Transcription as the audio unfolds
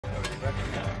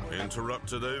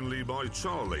Interrupted only by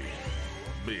Charlie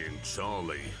being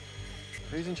Charlie.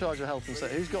 Who's in charge of health and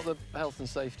safety? Who's got the health and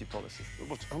safety policy?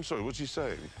 I'm sorry, what's he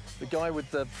saying? The guy with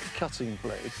the cutting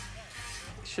blade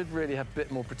should really have a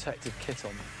bit more protective kit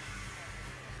on.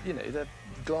 You know, the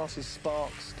glasses,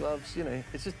 sparks, gloves, you know,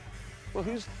 it's just... Well,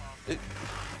 who's...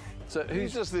 So he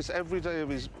does this every day of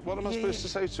his... What am I supposed to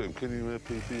say to him? Can you wear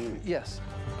PPE? Yes.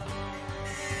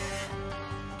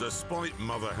 Despite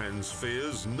Mother Hen's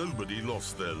fears, nobody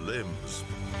lost their limbs.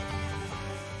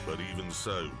 But even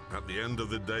so, at the end of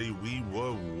the day, we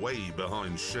were way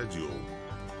behind schedule.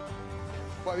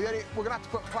 Well, we're going to have to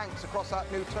put planks across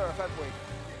that new turf, haven't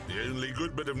we? The only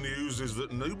good bit of news is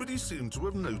that nobody seemed to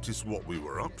have noticed what we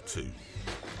were up to.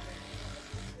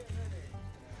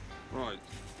 Right.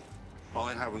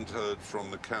 I haven't heard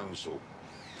from the council.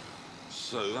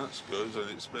 So that's good, and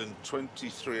it's been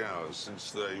 23 hours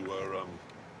since they were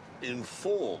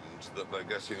informed that they're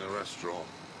getting a restaurant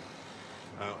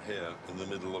out here in the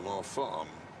middle of our farm.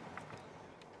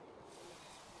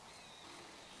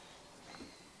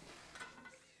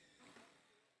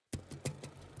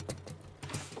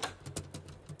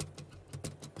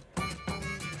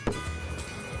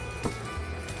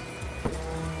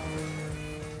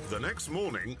 The next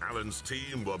morning, Alan's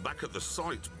team were back at the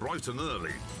site bright and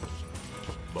early.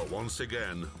 But once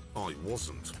again, I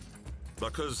wasn't.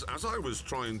 Because as I was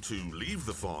trying to leave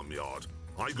the farmyard,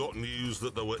 I got news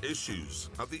that there were issues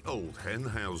at the old hen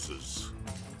houses.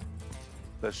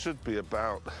 There should be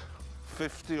about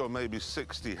 50 or maybe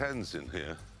 60 hens in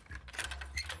here.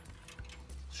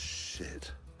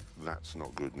 Shit, that's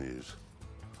not good news.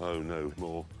 Oh no,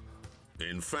 more.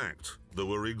 In fact, there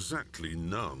were exactly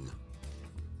none.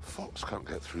 Fox can't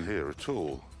get through here at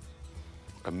all.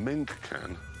 A mink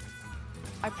can.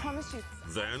 I promise you.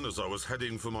 Then, as I was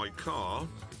heading for my car...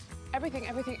 Everything,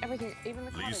 even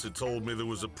the Lisa told me there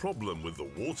was a problem with the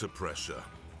water pressure.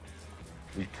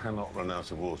 We cannot run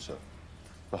out of water.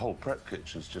 The whole prep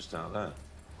kitchen's just out there.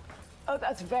 Oh,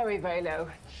 that's very, very low.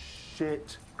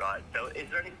 Shit. Right, so is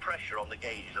there any pressure on the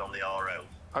gauges on the RO?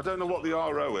 I don't know what the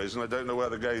RO is, and I don't know where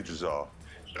the gauges are.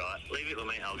 Right, leave it with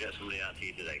me, I'll get somebody out to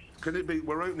you today. Can it be,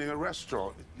 we're opening a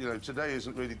restaurant, you know, today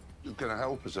isn't really going to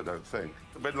help us, I don't think.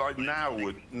 But like now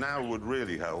would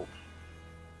really help.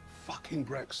 Fucking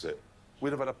Brexit.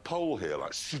 We'd have had a pole here,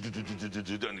 like,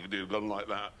 done like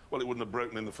that. Well, it wouldn't have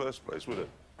broken in the first place, would it?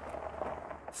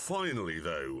 Finally,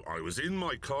 though, I was in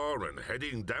my car and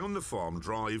heading down the farm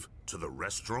drive to the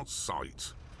restaurant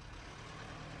site.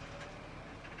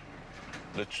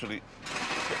 Literally,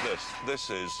 look at this. This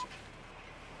is...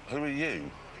 Who are you?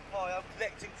 Hi, I'm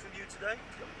collecting from you today.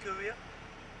 I'm a courier.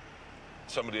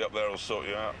 Somebody up there will sort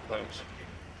you out, thanks.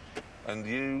 And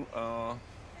you are...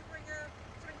 Delivering a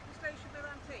drink from Station Mill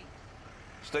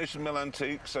Antiques. Station Mill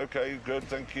Antiques, OK, good,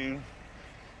 thank you.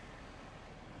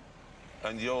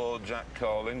 And you're Jack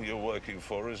Carlin, you're working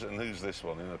for us, and who's this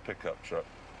one in a pickup truck?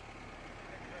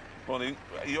 Morning.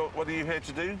 What are you here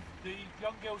to do? The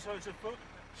young girl's hurt her foot.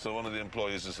 So one of the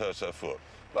employees has hurt her foot.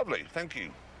 Lovely, thank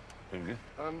you. I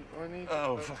need...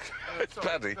 Oh, fuck. It's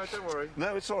Paddy. No, don't worry.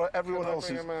 No, it's all right. Everyone else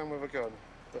bring is... a man with a gun.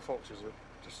 The foxes have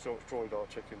destroyed our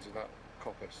chickens in that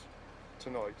coppice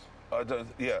tonight. I don't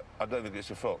think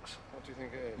it's a fox. What do you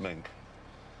think it is? Mink.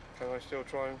 Can I still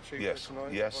try and shoot it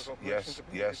tonight? Yes, Have I got yes,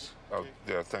 permission to yes. Oh,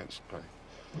 yeah, thanks, Paddy.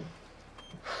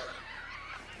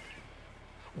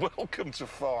 Welcome to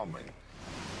farming.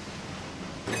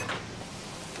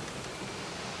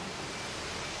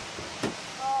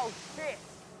 Oh, shit.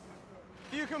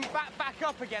 You can back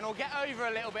up again or get over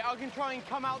a little bit. I can try and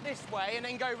come out this way and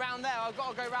then go round there. I've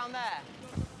got to go round there.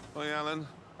 Hi, Alan.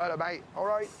 Hello, mate. All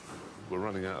right? We're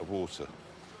running out of water.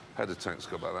 Header tank's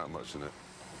got about that much in it.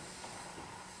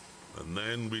 And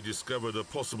then we discovered a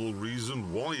possible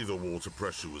reason why the water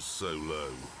pressure was so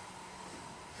low.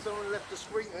 Someone left the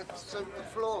sprinkler to soak the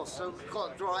floor, so we've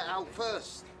got to dry it out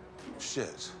first.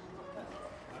 Shit.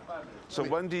 So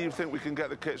when do you think we can get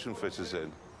the kitchen fitters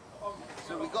in?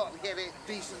 So we've got to get it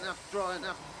decent enough, dry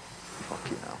enough.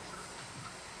 Fucking hell.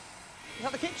 Is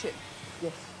that the kitchen?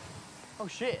 Yes. Oh,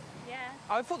 shit. Yeah.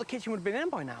 I thought the kitchen would have been in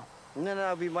by now. No,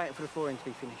 I've been waiting for the flooring to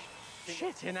be finished.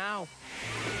 Shit, now.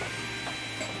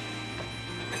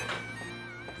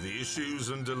 The issues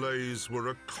and delays were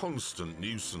a constant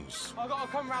nuisance. I've got to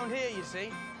come round here, you see.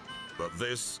 But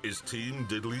this is Team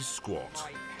Diddley's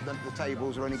squat. The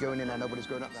tables are only going in there, nobody's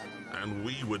going up there. And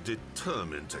we were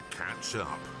determined to catch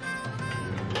up.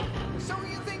 So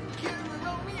you think you're a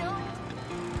Romeo?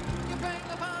 You bang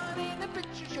a party in the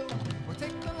picture show. We'll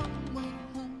take the long way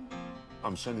home.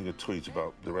 I'm sending a tweet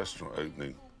about the restaurant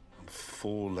opening. I'm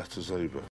 4 letters over.